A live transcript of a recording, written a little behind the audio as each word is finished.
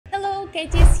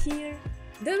Katie is here!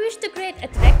 Do you wish to create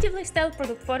attractive lifestyle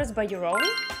product photos by your own?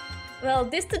 Well,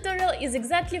 this tutorial is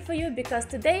exactly for you because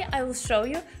today I will show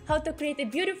you how to create a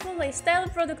beautiful lifestyle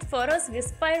product photos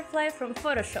with Firefly from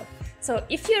Photoshop. So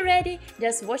if you're ready,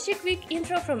 just watch a quick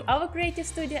intro from our creative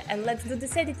studio and let's do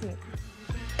this editing.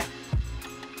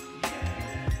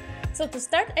 So to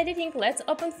start editing, let's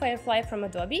open Firefly from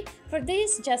Adobe. For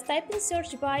this, just type in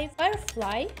search by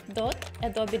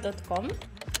firefly.adobe.com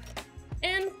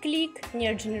and click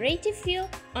near Generative field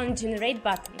on Generate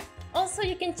button. Also,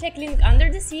 you can check link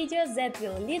under this video that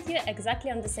will lead you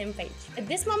exactly on the same page. At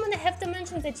this moment, I have to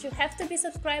mention that you have to be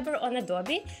subscriber on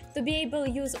Adobe to be able to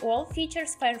use all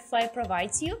features Firefly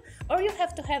provides you, or you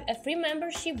have to have a free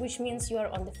membership, which means you are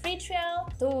on the free trial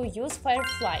to use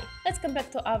Firefly. Let's come back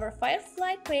to our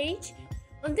Firefly page.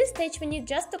 On this stage, we need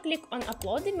just to click on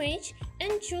Upload Image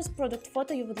and choose product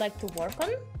photo you would like to work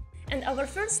on. And our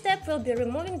first step will be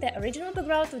removing the original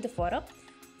background of the photo.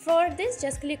 For this,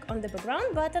 just click on the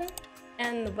background button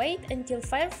and wait until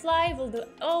Firefly will do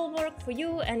all work for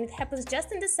you, and it happens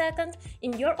just in a second.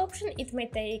 In your option, it may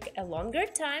take a longer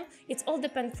time. It all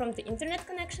depends from the internet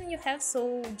connection you have,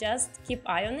 so just keep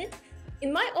eye on it.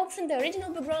 In my option, the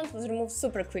original background was removed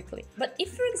super quickly. But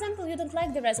if, for example, you don't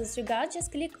like the results you got,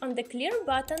 just click on the clear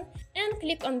button and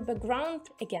click on background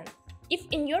again. If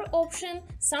in your option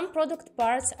some product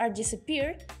parts are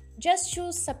disappeared, just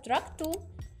choose Subtract tool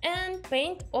and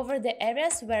paint over the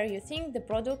areas where you think the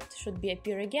product should be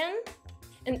appear again.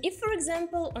 And if, for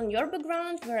example, on your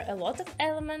background were a lot of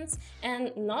elements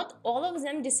and not all of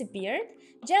them disappeared,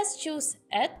 just choose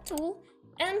Add tool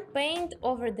and paint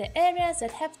over the areas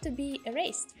that have to be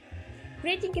erased.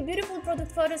 Creating a beautiful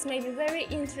product photos may be very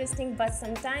interesting, but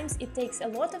sometimes it takes a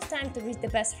lot of time to reach the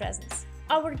best results.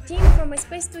 Our team from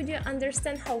MySpace studio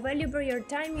understands how valuable your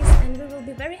time is, and we will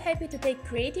be very happy to take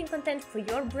creating content for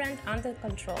your brand under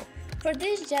control. For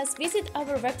this, just visit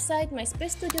our website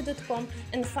myspacestudio.com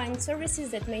and find services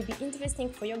that may be interesting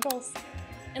for your goals.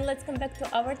 And let's come back to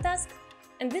our task.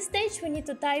 In this stage, we need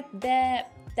to type the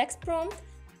text prompt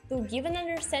to give an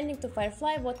understanding to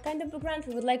Firefly what kind of background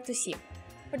we would like to see.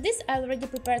 For this, I already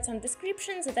prepared some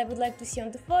descriptions that I would like to see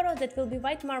on the photo. That will be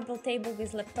white marble table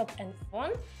with laptop and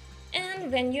phone.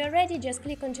 And when you are ready, just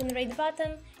click on Generate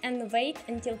button and wait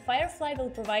until Firefly will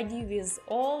provide you with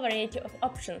all variety of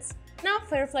options. Now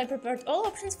Firefly prepared all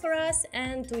options for us,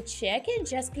 and to check it,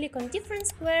 just click on different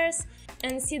squares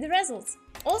and see the results.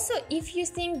 Also, if you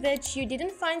think that you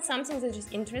didn't find something that is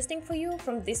interesting for you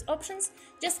from these options,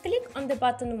 just click on the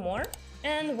button More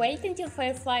and wait until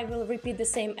Firefly will repeat the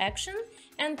same action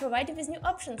and provide you with new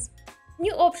options.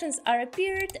 New options are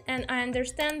appeared, and I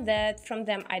understand that from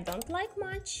them I don't like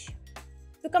much.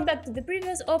 To come back to the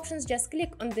previous options, just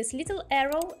click on this little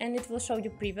arrow and it will show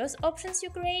you previous options you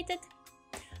created.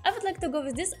 I would like to go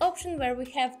with this option where we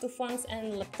have two phones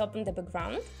and laptop in the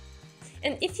background.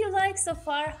 And if you like so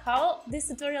far how this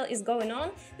tutorial is going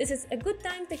on, this is a good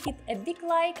time to hit a big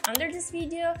like under this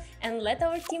video and let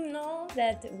our team know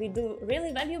that we do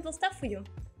really valuable stuff for you.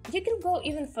 You can go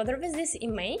even further with this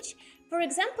image. For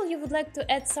example, you would like to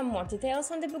add some more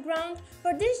details on the background.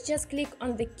 For this, just click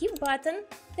on the Keep button,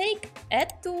 take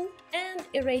Add tool and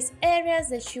erase areas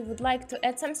that you would like to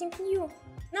add something new.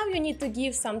 Now you need to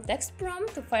give some text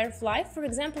prompt to Firefly. For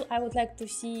example, I would like to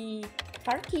see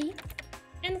car key,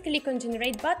 and click on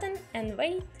Generate button and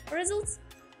wait for results.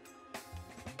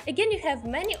 Again, you have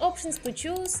many options to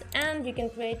choose, and you can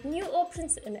create new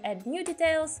options and add new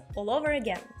details all over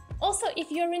again. Also, if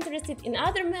you're interested in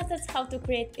other methods how to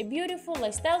create a beautiful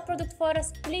lifestyle product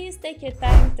photos, please take your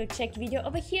time to check video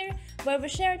over here where we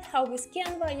shared how with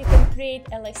Canva you can create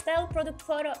a lifestyle product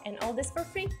photo, and all this for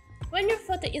free. When your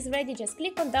photo is ready, just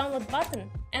click on download button,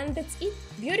 and that's it.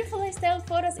 Beautiful lifestyle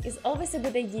photos is always a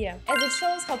good idea, as it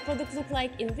shows how products look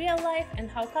like in real life and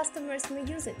how customers may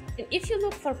use it. And if you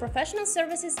look for professional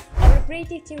services, our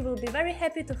creative team will be very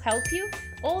happy to help you.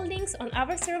 All links on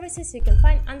our services you can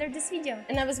find under this video.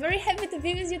 And I was very happy to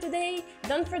be with you today.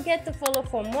 Don't forget to follow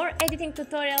for more editing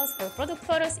tutorials for product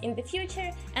photos in the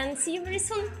future, and see you very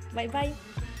soon. Bye bye!